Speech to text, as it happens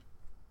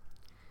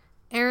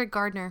Eric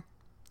Gardner,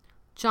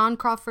 John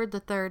Crawford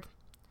III,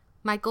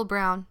 Michael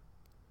Brown,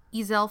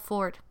 Ezell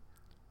Ford,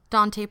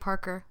 Dante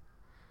Parker,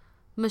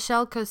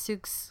 Michelle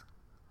Kosux,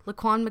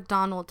 Laquan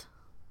McDonald,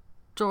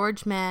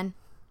 George Mann,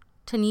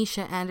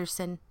 Tanisha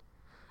Anderson,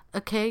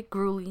 Akay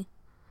Grewley,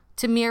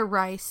 Tamir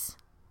Rice,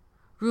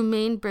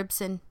 Rumain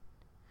Bribson,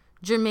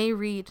 Jermaine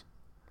Reed,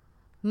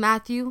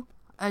 Matthew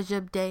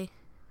Ajibday,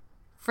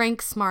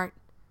 Frank Smart,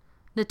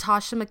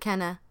 Natasha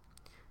McKenna,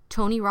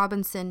 Tony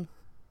Robinson,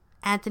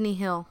 Anthony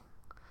Hill,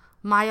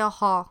 Maya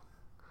Hall,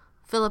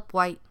 Philip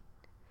White,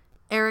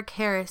 Eric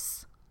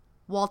Harris,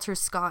 Walter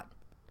Scott,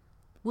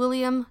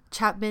 William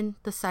Chapman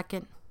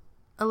II,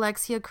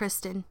 Alexia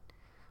Kristen,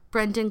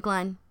 Brendan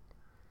Glenn,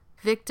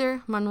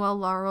 Victor Manuel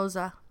La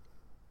Rosa,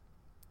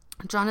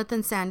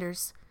 Jonathan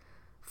Sanders,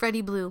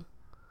 Freddie Blue,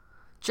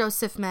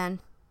 Joseph Mann,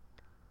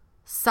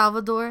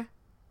 Salvador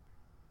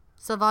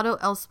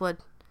Elswood,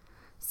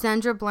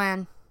 Sandra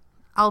Bland,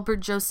 Albert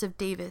Joseph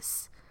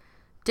Davis,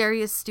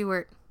 Darius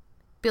Stewart,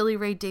 Billy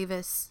Ray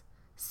Davis,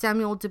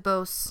 Samuel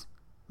DeBose,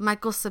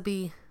 Michael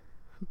Sabi,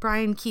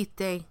 Brian Keith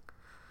Day,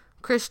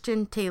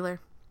 Christian Taylor,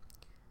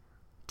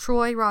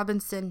 Troy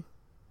Robinson,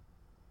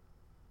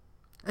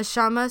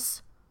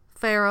 Ashamas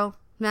Farrell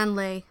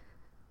Manley,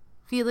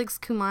 Felix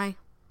Kumai,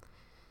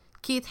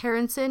 Keith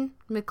Harrison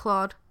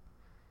McLeod,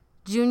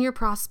 Junior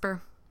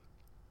Prosper,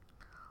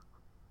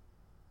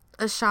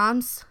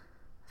 Ashams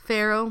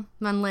Farrell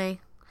Manley,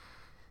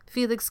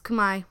 Felix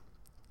Kumai,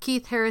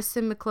 Keith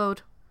Harrison McLeod,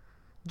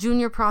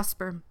 Junior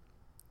Prosper,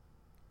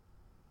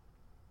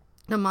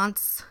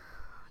 Lamont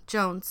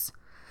Jones,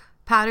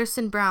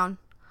 Patterson Brown,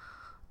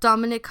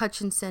 Dominic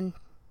Hutchinson,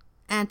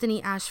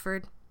 Anthony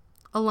Ashford,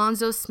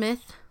 Alonzo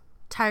Smith,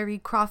 Tyree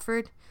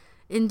Crawford,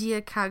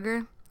 India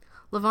Kager,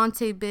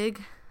 Levante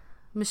Big,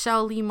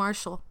 Michelle Lee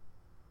Marshall,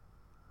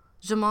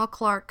 Jamal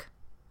Clark,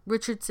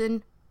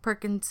 Richardson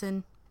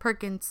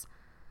Perkins,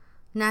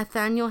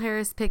 Nathaniel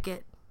Harris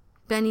Pickett,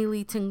 Benny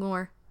Lee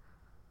Tinglor,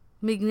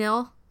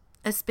 Miguel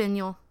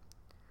Espinal,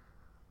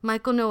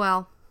 Michael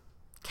Noel,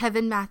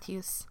 Kevin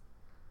Matthews,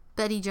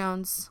 Betty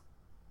Jones,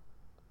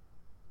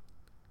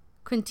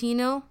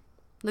 Quintino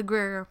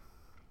Laguerre,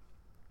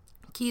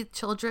 Keith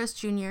Childress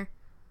Jr.,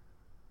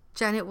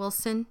 Janet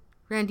Wilson,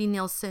 Randy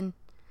Nielsen,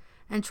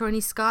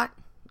 Antroni Scott,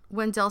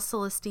 Wendell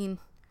Celestine,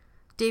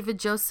 David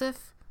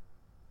Joseph,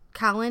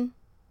 Callan,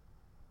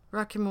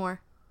 Rocky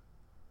Moore,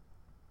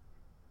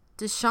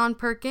 Deshaun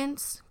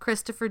Perkins,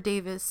 Christopher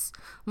Davis,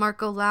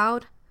 Marco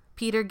Loud,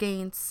 Peter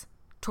Gaines,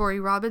 Tori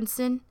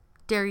Robinson,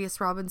 Darius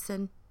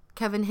Robinson,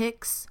 Kevin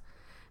Hicks,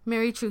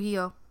 Mary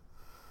Trujillo,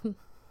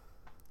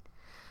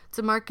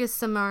 DeMarcus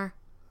Samar,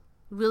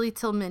 Willie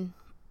Tillman,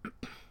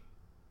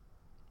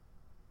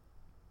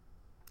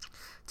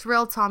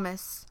 Terrell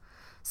Thomas,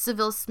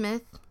 Seville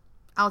Smith,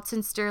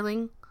 Alton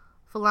Sterling,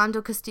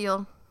 Philando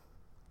Castile,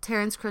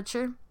 Terrence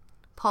Crutcher,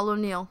 Paul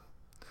O'Neill,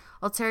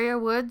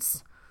 Alteria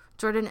Woods,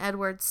 Jordan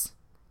Edwards,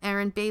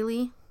 Aaron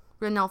Bailey,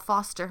 Rennell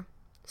Foster,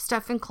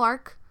 Stephen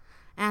Clark,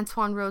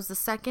 Antoine Rose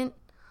II,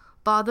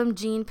 Botham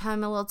Jean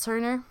Pamela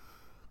Turner,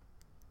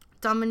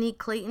 Dominique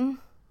Clayton,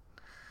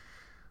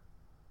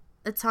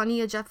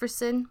 Etania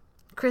Jefferson,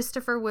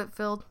 Christopher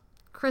Whitfield,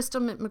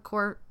 Christopher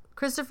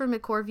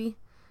McCorvey,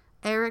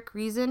 Eric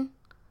Reason,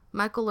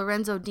 Michael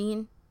Lorenzo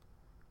Dean,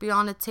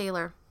 Breonna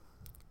Taylor,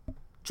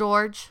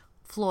 George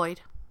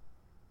Floyd.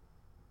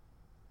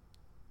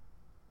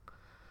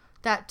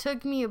 That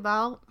took me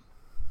about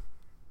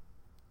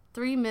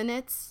 3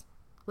 minutes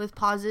with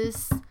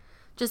pauses,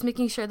 just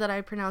making sure that I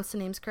pronounced the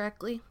names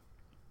correctly.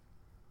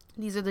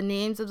 These are the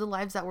names of the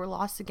lives that were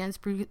lost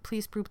against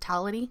police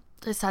brutality.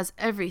 This has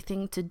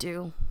everything to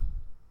do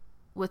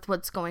with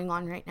what's going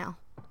on right now.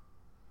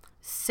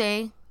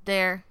 Say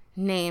their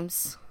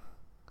names.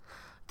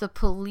 The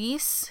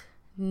police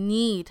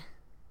need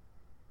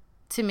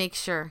to make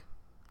sure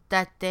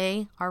that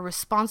they are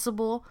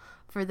responsible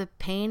for the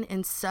pain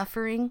and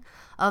suffering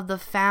of the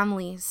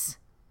families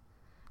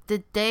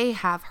that they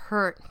have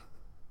hurt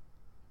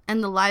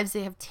and the lives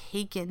they have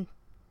taken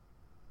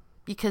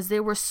because they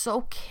were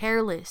so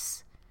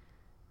careless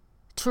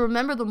to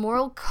remember the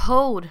moral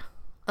code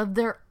of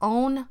their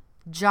own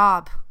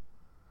job,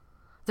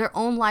 their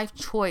own life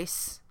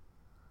choice.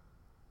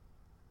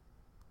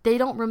 They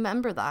don't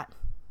remember that.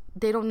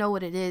 They don't know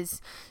what it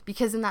is,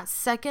 because in that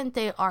second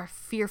they are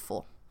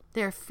fearful.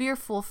 They're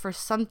fearful for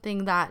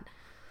something that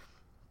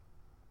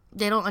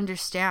they don't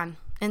understand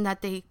and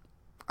that they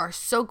are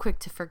so quick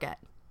to forget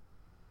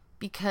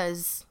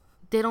because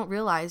they don't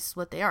realize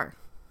what they are.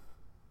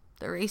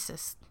 They're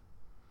racist.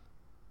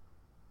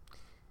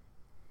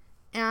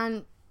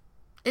 And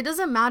it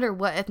doesn't matter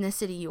what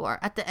ethnicity you are.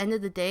 At the end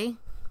of the day,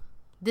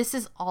 this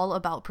is all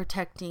about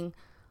protecting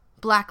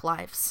Black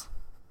lives,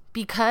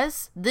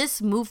 because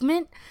this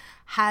movement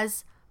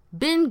has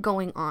been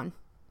going on.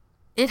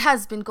 It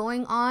has been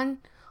going on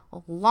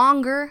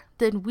longer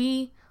than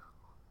we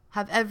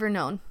have ever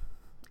known.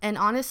 And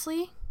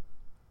honestly,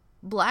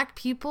 Black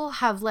people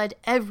have led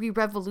every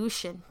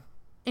revolution,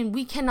 and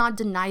we cannot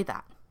deny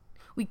that.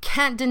 We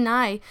can't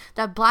deny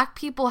that black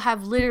people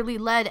have literally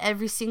led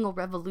every single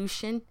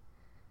revolution.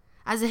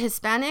 As a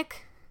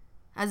Hispanic,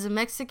 as a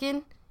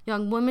Mexican,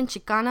 young woman,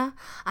 Chicana,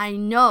 I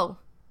know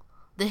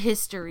the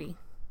history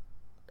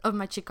of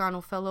my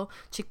Chicano fellow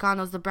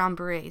Chicanos, the Brown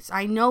Berets.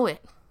 I know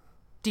it.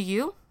 Do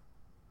you?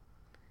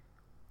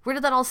 Where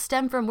did that all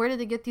stem from? Where did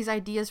they get these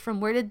ideas from?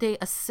 Where did they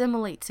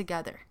assimilate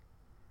together?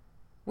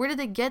 Where did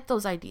they get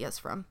those ideas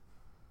from?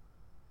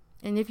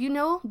 And if you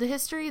know the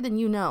history, then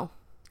you know.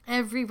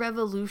 Every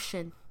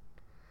revolution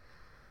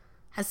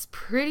has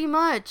pretty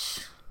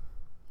much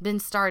been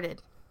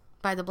started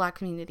by the black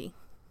community.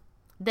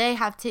 They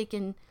have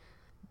taken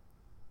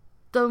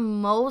the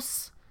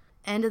most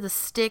end of the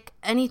stick.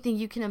 Anything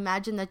you can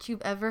imagine that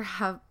you've ever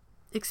have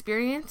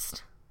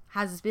experienced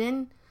has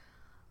been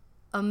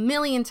a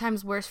million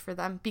times worse for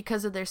them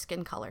because of their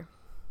skin color.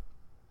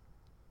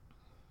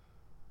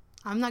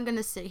 I'm not going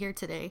to sit here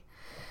today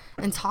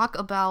and talk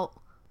about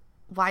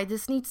why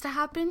this needs to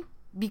happen,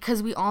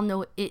 because we all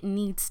know it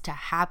needs to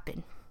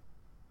happen.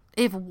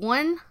 If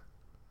one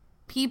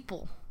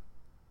people,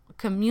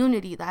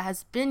 community that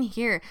has been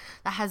here,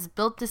 that has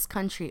built this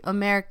country,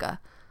 America,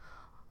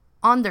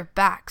 on their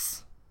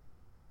backs,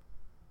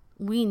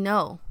 we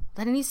know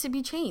that it needs to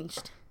be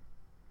changed.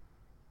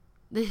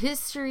 The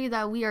history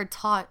that we are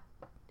taught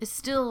is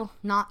still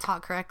not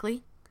taught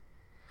correctly.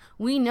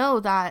 We know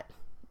that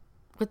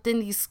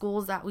within these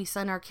schools that we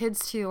send our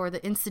kids to, or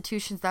the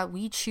institutions that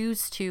we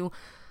choose to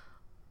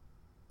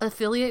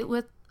affiliate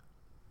with,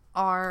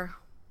 are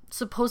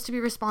supposed to be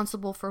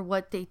responsible for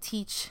what they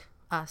teach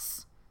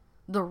us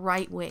the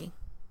right way.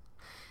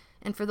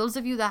 And for those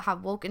of you that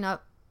have woken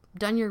up,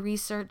 done your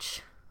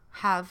research,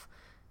 have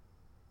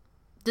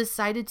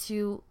decided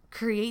to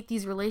create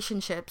these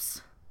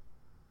relationships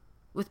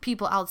with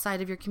people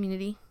outside of your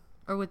community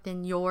or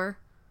within your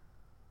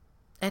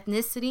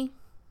ethnicity,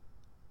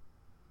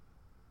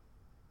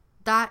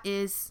 that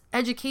is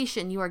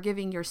education you are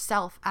giving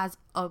yourself as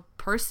a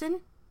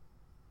person,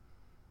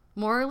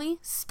 morally,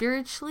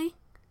 spiritually,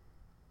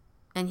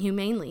 and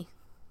humanely.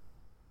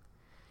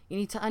 You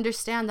need to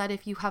understand that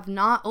if you have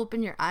not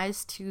opened your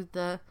eyes to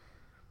the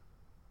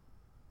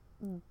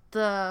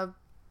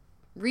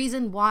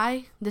reason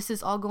why this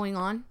is all going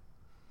on,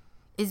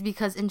 is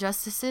because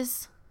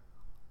injustices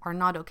are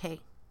not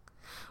okay.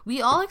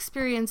 We all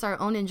experience our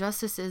own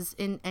injustices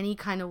in any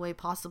kind of way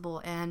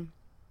possible, and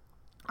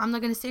I'm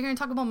not going to sit here and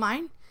talk about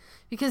mine,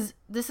 because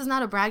this is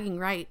not a bragging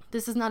right.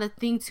 This is not a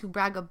thing to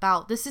brag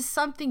about. This is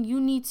something you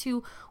need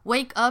to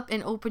wake up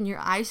and open your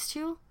eyes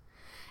to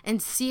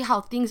and see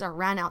how things are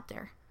ran out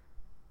there.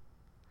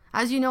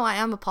 As you know, I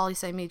am a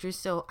poli-sci major,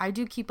 so I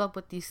do keep up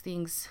with these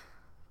things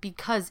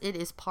because it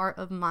is part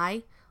of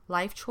my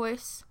life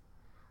choice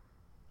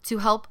to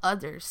help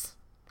others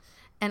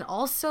and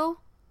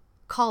also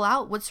call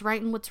out what's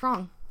right and what's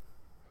wrong.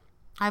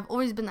 I've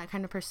always been that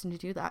kind of person to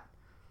do that.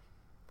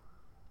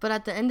 But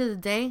at the end of the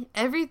day,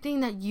 everything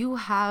that you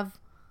have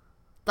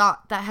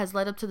thought that has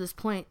led up to this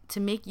point to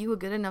make you a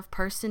good enough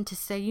person to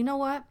say, you know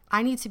what,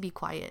 I need to be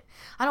quiet.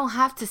 I don't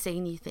have to say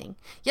anything.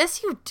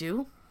 Yes, you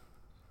do.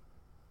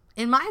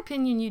 In my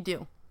opinion, you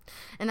do.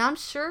 And I'm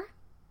sure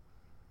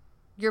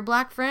your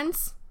black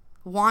friends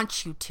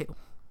want you to.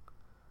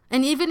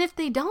 And even if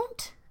they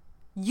don't,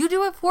 you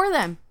do it for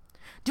them.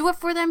 Do it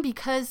for them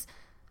because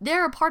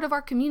they're a part of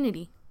our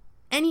community.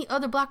 Any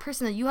other black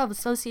person that you have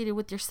associated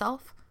with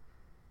yourself,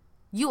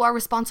 you are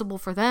responsible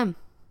for them,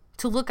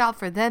 to look out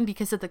for them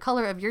because of the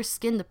color of your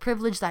skin, the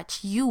privilege that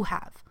you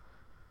have.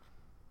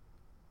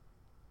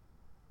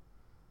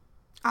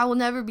 I will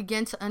never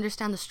begin to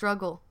understand the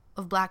struggle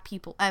of black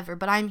people ever,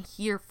 but I'm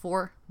here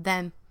for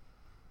them.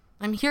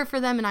 I'm here for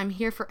them, and I'm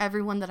here for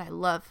everyone that I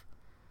love.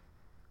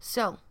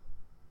 So,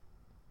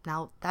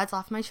 now that's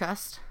off my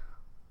chest.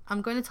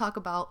 I'm going to talk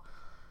about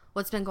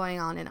what's been going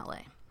on in LA.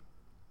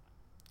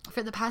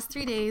 For the past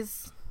 3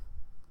 days,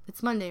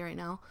 it's Monday right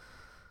now,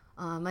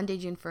 Monday,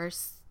 June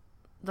 1st,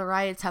 the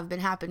riots have been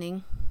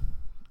happening.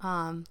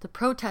 The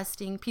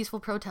protesting, peaceful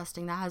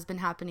protesting that has been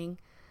happening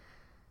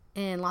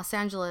in Los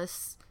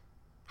Angeles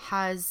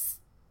has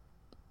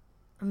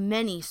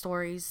many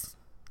stories,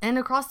 and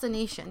across the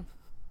nation,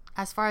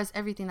 as far as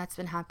everything that's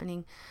been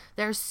happening.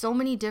 There's so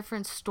many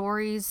different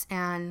stories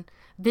and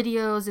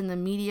videos in the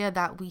media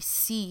that we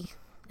see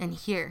and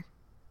hear.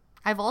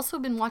 I've also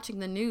been watching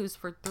the news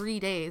for 3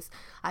 days.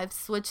 I've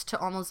switched to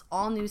almost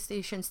all news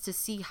stations to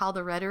see how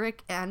the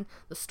rhetoric and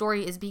the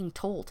story is being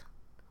told.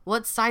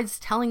 What side's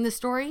telling the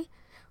story?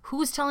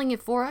 Who's telling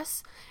it for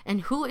us?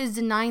 And who is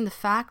denying the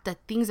fact that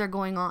things are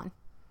going on?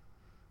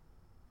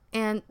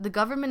 And the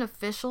government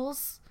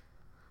officials,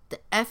 the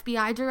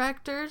FBI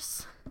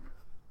directors,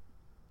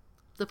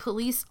 the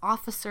police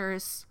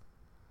officers,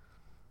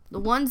 the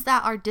ones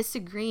that are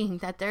disagreeing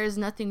that there is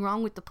nothing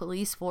wrong with the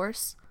police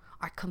force,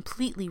 are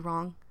completely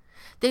wrong.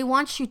 They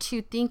want you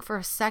to think for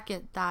a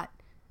second that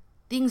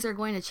things are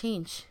going to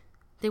change.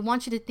 They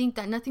want you to think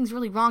that nothing's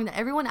really wrong, that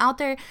everyone out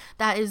there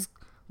that is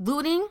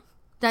looting,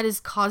 that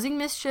is causing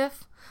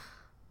mischief,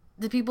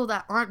 the people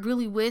that aren't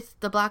really with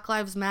the Black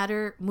Lives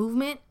Matter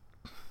movement,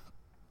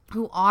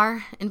 who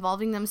are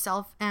involving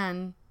themselves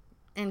and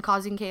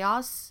causing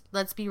chaos.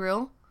 Let's be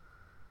real,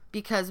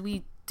 because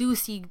we do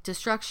see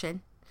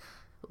destruction.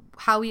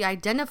 How we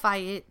identify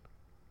it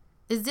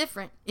is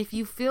different. If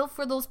you feel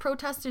for those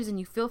protesters and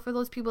you feel for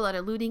those people that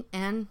are looting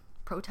and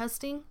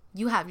protesting,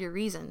 you have your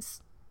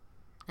reasons,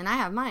 and I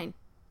have mine.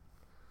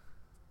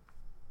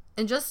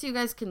 And just so you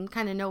guys can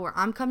kind of know where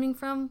I'm coming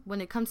from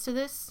when it comes to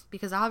this,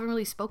 because I haven't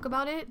really spoke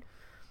about it,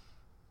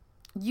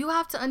 you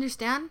have to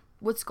understand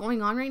what's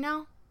going on right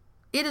now.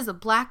 It is a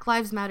Black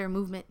Lives Matter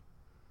movement.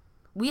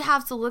 We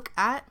have to look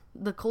at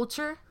the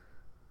culture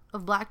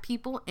of Black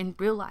people and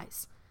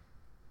realize,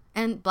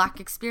 and Black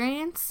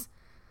experience,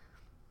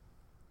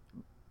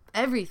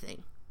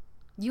 everything.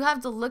 You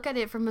have to look at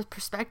it from a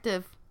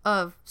perspective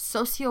of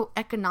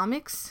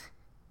socioeconomics.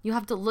 You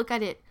have to look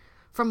at it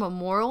from a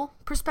moral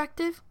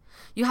perspective.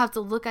 You have to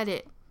look at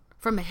it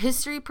from a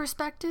history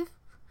perspective.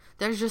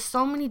 There's just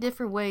so many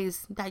different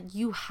ways that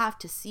you have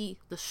to see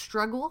the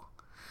struggle,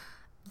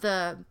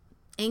 the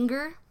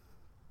anger,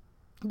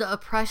 the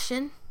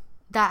oppression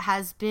that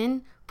has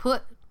been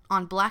put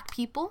on Black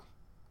people,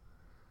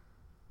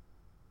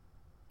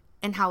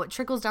 and how it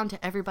trickles down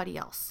to everybody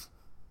else.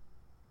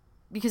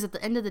 Because at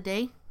the end of the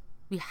day,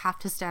 we have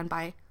to stand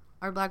by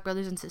our Black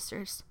brothers and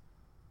sisters.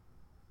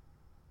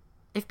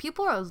 If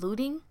people are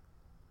looting,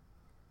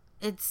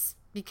 it's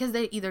because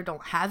they either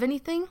don't have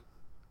anything,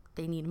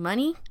 they need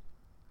money,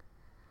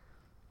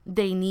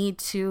 they need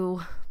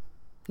to,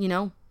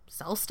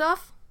 sell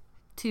stuff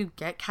to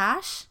get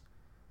cash,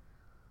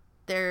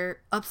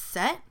 they're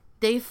upset,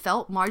 they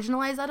felt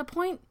marginalized at a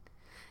point,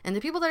 and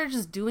the people that are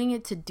just doing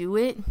it to do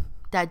it,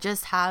 that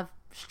just have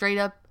straight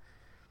up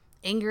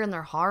anger in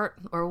their heart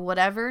or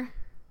whatever,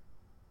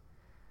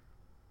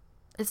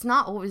 it's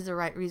not always the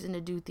right reason to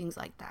do things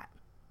like that.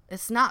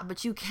 It's not,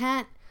 but you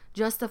can't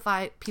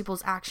justify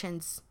people's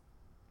actions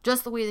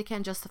just the way they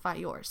can't justify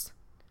yours.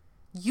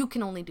 You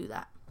can only do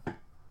that.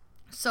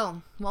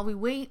 So while we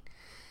wait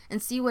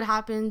and see what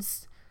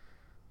happens,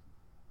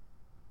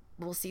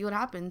 we'll see what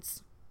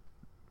happens.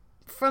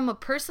 From a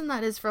person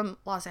that is from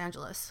Los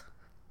Angeles,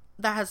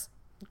 that has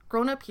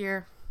grown up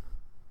here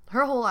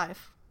her whole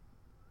life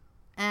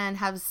and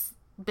has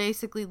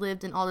basically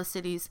lived in all the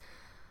cities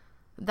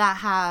that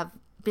have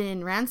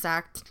been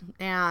ransacked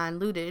and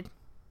looted,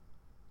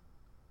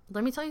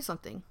 let me tell you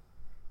something.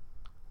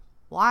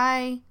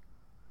 Why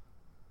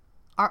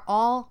are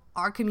all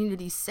our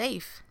communities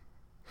safe?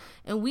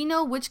 And we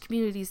know which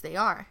communities they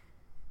are.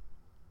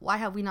 Why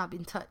have we not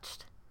been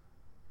touched?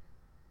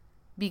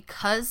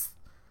 Because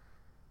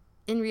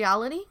in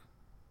reality,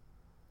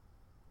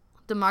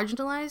 the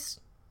marginalized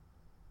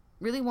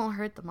really won't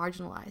hurt the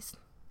marginalized.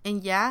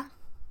 And yeah,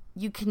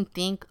 you can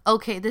think,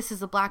 okay, this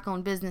is a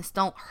Black-owned business.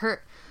 Don't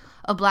hurt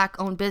a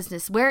Black-owned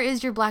business. Where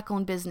is your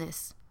Black-owned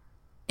business?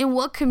 In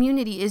what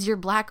community is your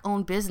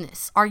Black-owned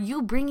business? Are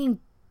you bringing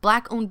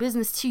Black-owned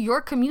business to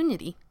your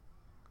community?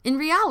 In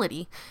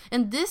reality.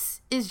 And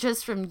this is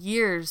just from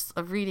years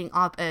of reading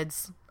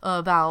op-eds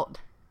about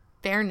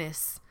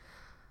fairness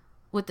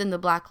within the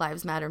Black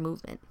Lives Matter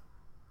movement.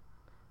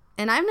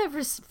 And I've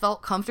never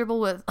felt comfortable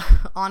with,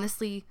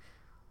 honestly,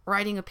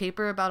 writing a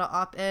paper about an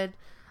op-ed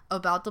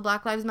about the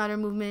Black Lives Matter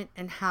movement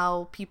and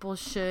how people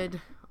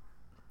should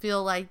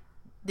feel like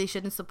they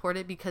shouldn't support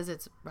it because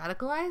it's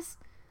radicalized.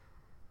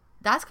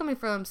 That's coming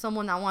from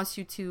someone that wants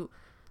you to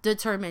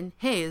determine,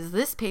 hey, is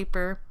this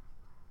paper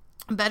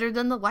better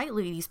than the white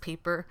lady's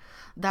paper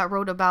that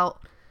wrote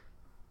about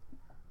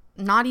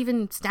not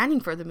even standing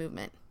for the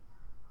movement?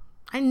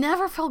 I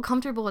never felt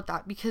comfortable with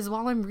that, because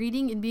while I'm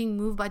reading and being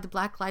moved by the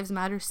Black Lives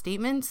Matter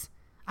statements,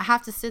 I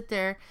have to sit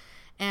there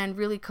and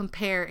really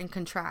compare and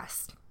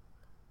contrast.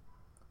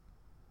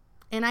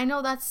 And I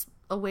know that's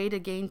a way to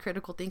gain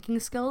critical thinking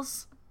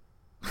skills,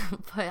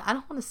 but I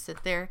don't want to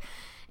sit there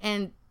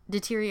and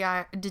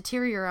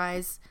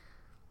deteriorize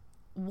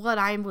what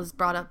I was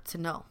brought up to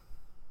know,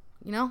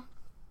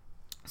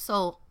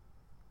 So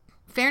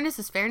fairness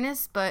is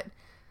fairness, but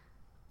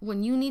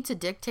when you need to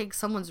dictate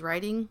someone's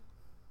writing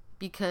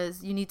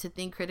because you need to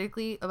think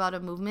critically about a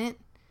movement,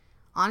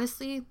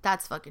 honestly,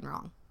 that's fucking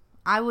wrong.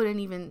 I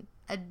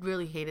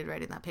really hated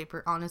writing that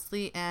paper,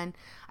 honestly, and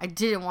I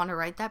didn't want to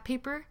write that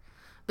paper,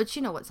 but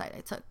you know what side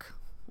I took.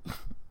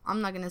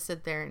 I'm not going to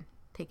sit there and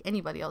take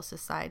anybody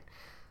else's side,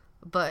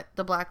 but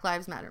the Black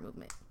Lives Matter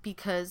movement,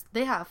 because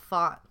they have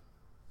fought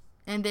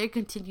and they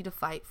continue to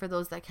fight for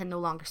those that can no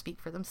longer speak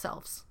for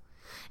themselves.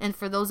 And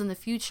for those in the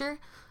future,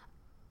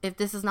 if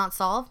this is not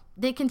solved,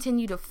 they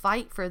continue to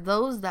fight for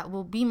those that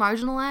will be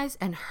marginalized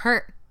and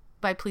hurt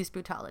by police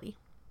brutality.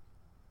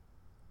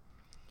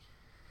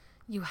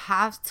 You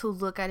have to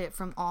look at it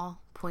from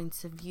all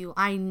points of view.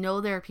 I know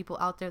there are people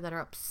out there that are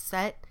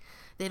upset.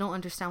 They don't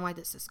understand why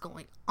this is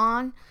going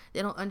on.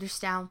 They don't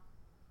understand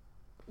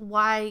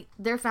why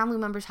their family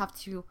members have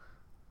to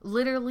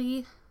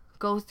literally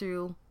go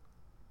through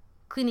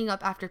cleaning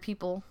up after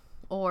people,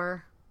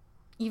 or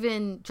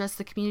even just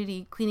the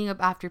community cleaning up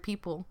after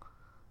people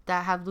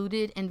that have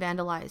looted and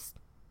vandalized.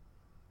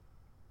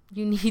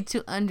 You need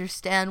to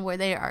understand where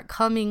they are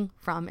coming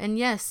from. And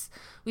yes,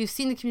 we've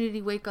seen the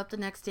community wake up the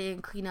next day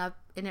and clean up,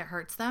 and it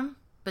hurts them.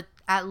 But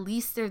at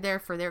least they're there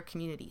for their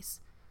communities.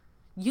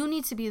 You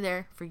need to be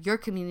there for your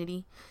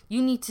community.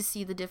 You need to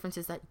see the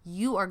differences that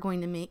you are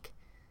going to make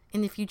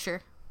in the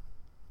future.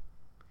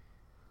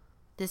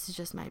 This is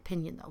just my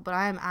opinion, though. But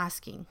I am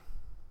asking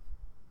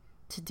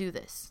to do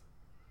this.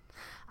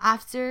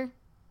 After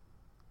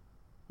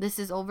this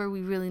is over,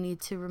 we really need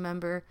to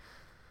remember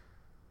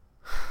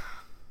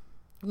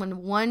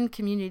when one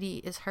community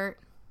is hurt,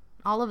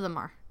 all of them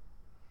are.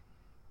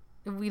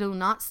 If we do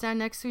not stand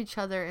next to each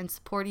other and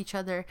support each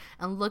other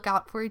and look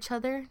out for each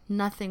other,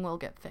 nothing will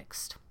get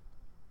fixed.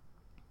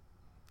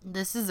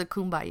 This is a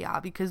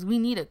kumbaya, because we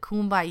need a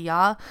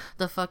kumbaya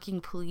the fucking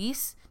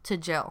police to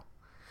jail,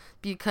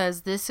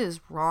 because this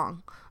is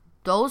wrong.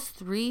 Those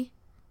 3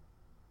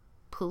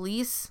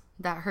 police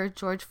that hurt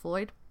George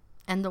Floyd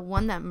and the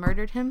one that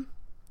murdered him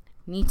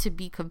need to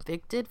be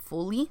convicted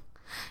fully.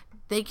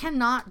 They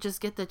cannot just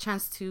get the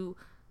chance to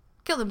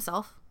kill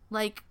themselves,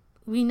 like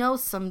we know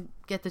some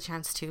get the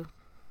chance to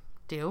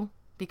do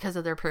because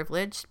of their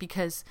privilege,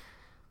 because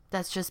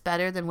that's just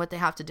better than what they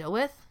have to deal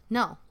with.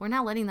 No, we're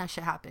not letting that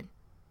shit happen.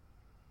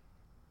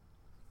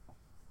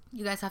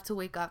 You guys have to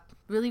wake up.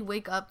 Really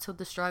wake up to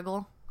the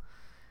struggle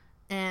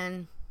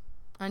and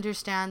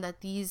understand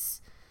that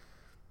these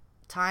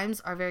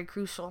times are very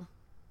crucial.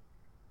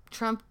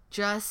 Trump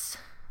just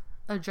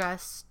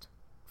addressed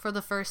for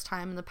the first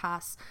time in the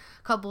past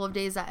couple of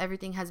days that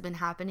everything has been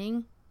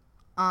happening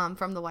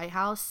from the White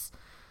House,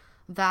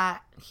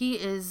 that he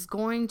is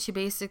going to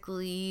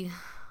basically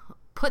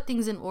put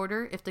things in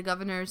order if the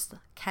governors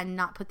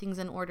cannot put things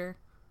in order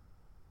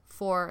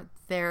for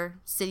their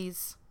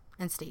cities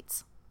and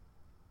states.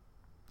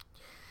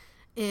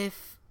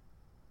 If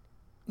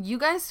you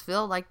guys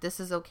feel like this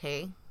is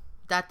okay,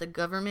 that the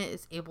government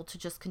is able to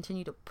just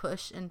continue to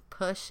push and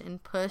push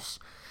and push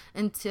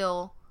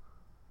until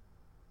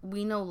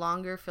we no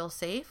longer feel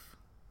safe,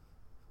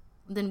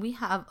 then we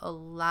have a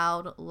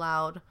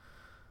loud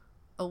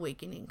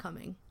awakening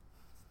coming.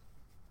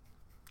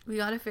 We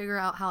got to figure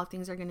out how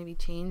things are going to be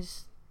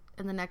changed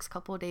in the next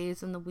couple of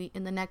days, in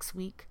the next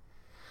week.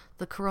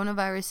 The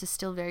coronavirus is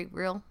still very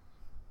real.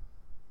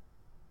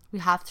 We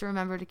have to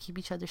remember to keep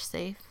each other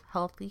safe,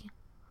 healthy.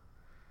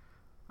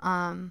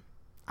 I'm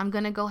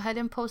going to go ahead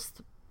and post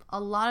a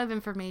lot of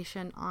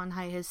information on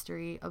High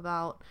History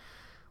about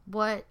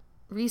what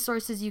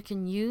resources you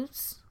can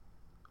use,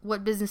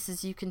 what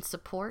businesses you can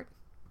support,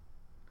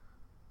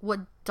 what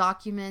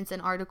documents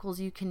and articles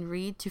you can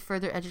read to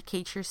further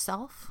educate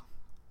yourself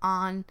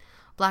on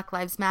Black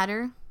Lives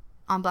Matter,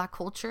 on Black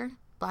culture,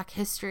 Black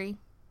history,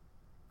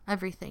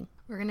 everything.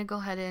 We're going to go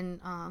ahead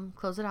and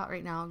close it out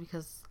right now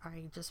because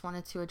I just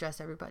wanted to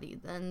address everybody.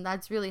 And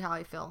that's really how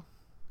I feel.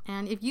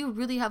 And if you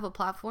really have a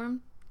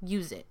platform,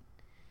 use it.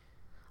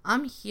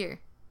 I'm here.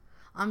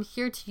 I'm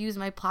here to use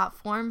my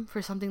platform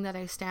for something that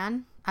I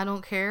stand. I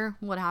don't care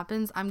what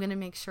happens. I'm going to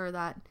make sure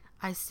that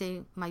I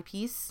say my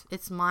piece.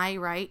 It's my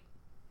right.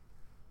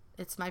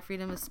 It's my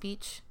freedom of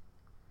speech.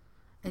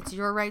 It's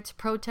your right to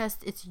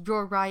protest. It's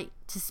your right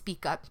to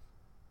speak up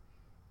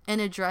and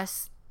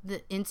address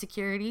the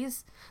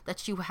insecurities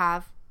that you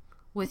have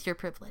with your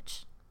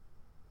privilege.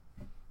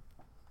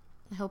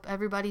 I hope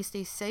everybody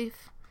stays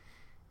safe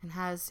and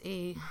has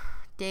a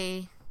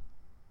day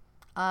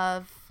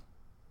of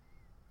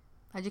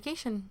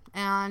education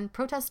and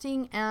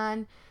protesting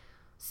and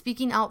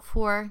speaking out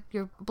for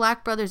your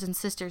Black brothers and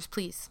sisters,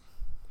 please.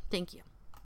 Thank you.